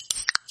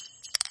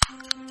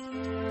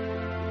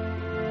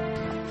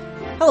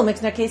Hello,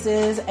 Mixed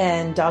Nutcases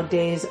and Dog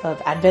Days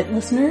of Advent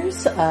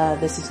listeners.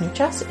 This is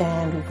Nutty,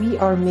 and we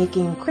are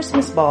making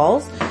Christmas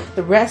balls.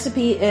 The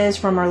recipe is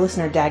from our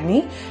listener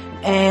Dagny,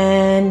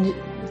 and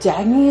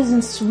Dagny is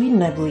in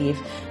Sweden, I believe.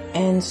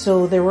 And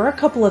so there were a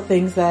couple of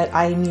things that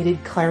I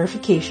needed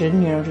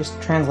clarification,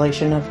 just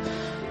translation of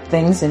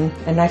things,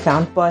 and I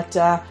found. But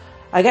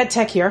I got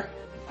tech here.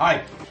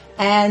 Hi.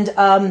 And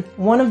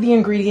one of the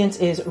ingredients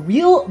is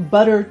real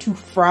butter to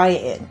fry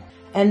in.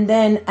 And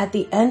then at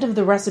the end of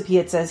the recipe,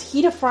 it says,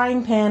 heat a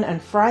frying pan and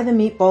fry the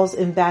meatballs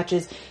in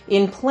batches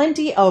in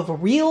plenty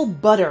of real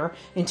butter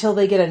until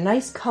they get a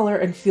nice color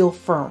and feel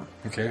firm.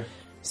 Okay.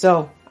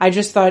 So I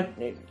just thought,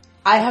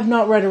 I have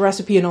not read a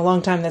recipe in a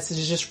long time that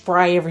says just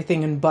fry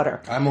everything in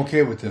butter. I'm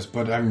okay with this,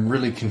 but I'm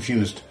really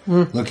confused.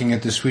 Looking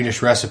at the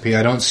Swedish recipe,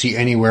 I don't see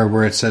anywhere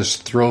where it says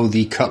throw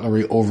the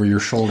cutlery over your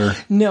shoulder.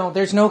 No,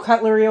 there's no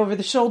cutlery over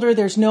the shoulder.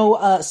 There's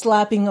no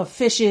slapping of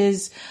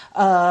fishes.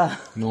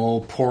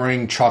 No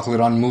pouring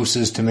chocolate on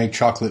mousses to make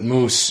chocolate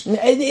mousse.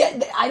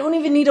 I don't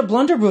even need a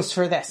blunderbuss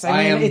for this.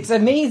 I mean, it's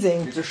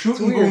amazing. It's a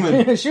shooting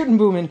boomin'. Shooting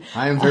boomin'.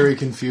 I am very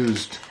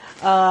confused.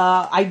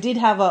 I did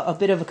have a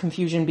bit of a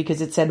confusion because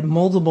it said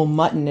moldable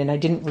mutton, and I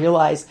didn't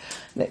realize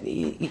that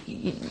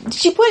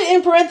she put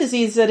in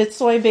parentheses that it's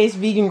soy-based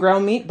vegan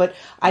ground meat, but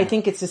I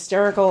think it's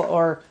hysterical,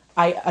 or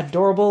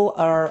adorable,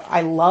 or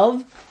I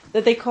love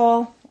that they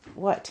call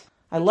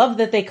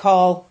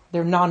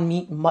their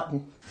non-meat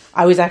mutton.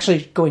 I was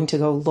actually going to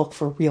go look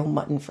for real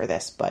mutton for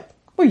this, but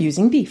we're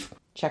using beef.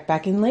 Check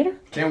back in later.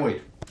 Can't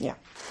wait. Yeah.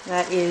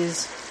 That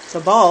is the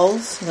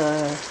balls,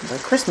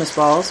 the Christmas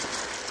balls.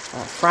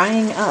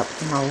 Frying up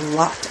in a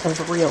lot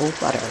of real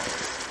butter.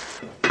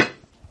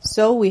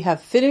 So we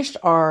have finished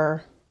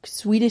our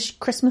Swedish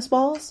Christmas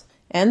balls.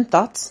 And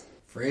thoughts?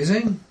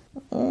 Phrasing?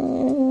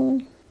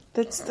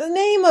 That's the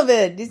name of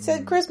it. It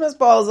said Christmas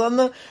balls on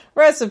the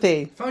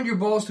recipe. Found your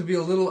balls to be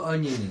a little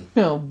oniony.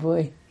 Oh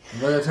boy.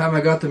 By the time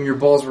I got them, your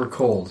balls were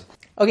cold.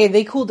 Okay,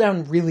 they cooled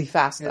down really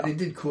fast though. Yeah, they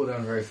did cool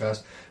down very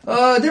fast.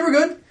 They were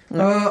good.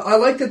 I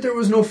like that there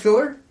was no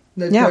filler.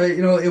 That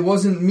it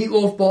wasn't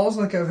meatloaf balls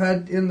like I've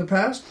had in the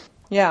past.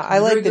 Yeah, I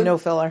like the no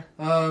filler.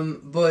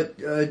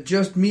 But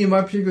just me and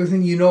my particular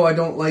thing, I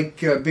don't like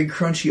big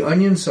crunchy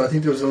onions, so I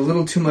think there was a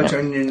little too much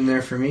onion in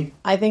there for me.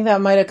 I think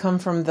that might have come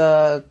from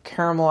the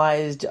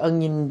caramelized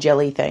onion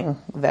jelly thing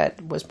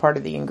that was part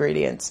of the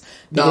ingredients.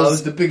 No, it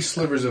was the big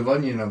slivers of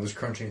onion I was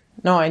crunching.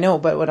 No, I know,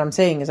 but what I'm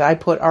saying is I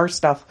put our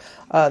stuff,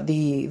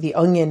 the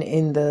onion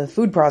in the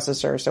food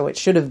processor, so it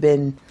should have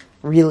been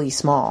really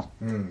small.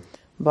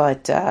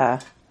 But,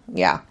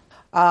 yeah.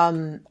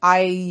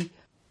 I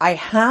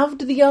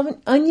halved the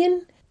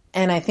onion,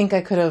 and I think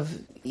I could have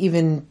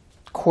even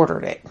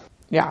quartered it.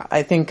 Yeah,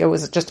 I think it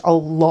was just a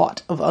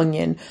lot of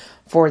onion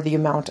for the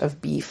amount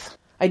of beef.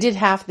 I did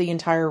half the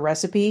entire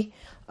recipe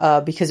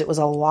because it was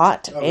a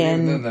lot. Oh,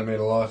 and even then that made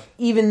a lot.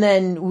 Even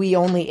then, we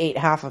only ate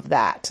half of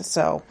that.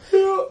 So,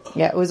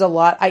 yeah, it was a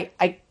lot.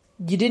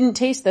 You didn't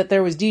taste that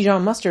there was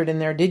Dijon mustard in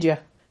there, did you?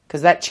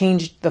 Because that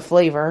changed the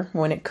flavor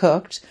when it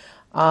cooked.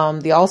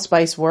 The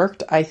allspice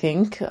worked, I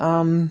think.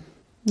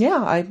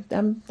 Yeah,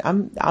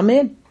 I'm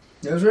in.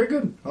 It was very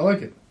good. I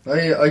like it.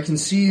 I can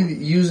see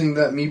using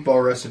that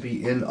meatball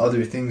recipe in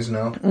other things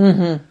now.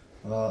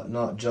 Mm-hmm.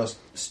 Not just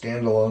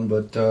standalone,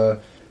 but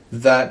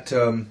that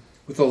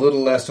with a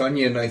little less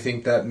onion, I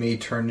think that may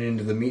turn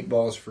into the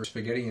meatballs for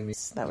spaghetti and meat.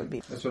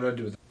 That's what I'd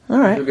do with it. All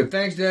right. Good.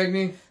 Thanks,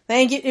 Dagny.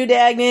 Thank you,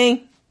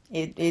 Dagny.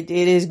 It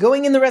is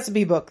going in the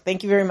recipe book.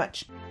 Thank you very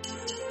much.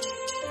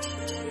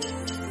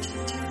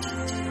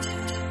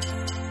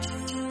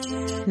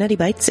 Nutty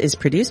Bites is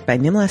produced by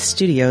Nimlas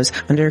Studios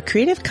under a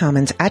Creative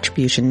Commons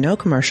Attribution No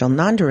Commercial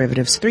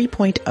Non-Derivatives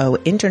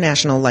 3.0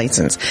 International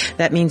License.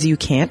 That means you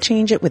can't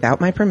change it without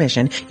my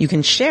permission. You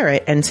can share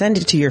it and send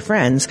it to your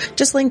friends.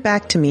 Just link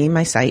back to me,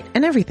 my site,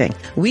 and everything.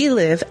 We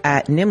live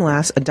at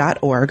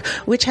nimlas.org,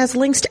 which has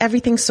links to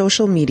everything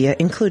social media,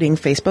 including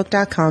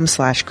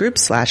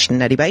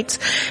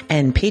facebook.com/group/nuttybites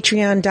and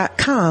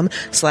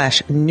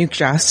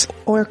patreon.com/nukjas,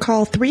 or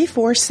call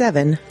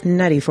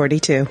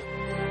 347-NUTTY42.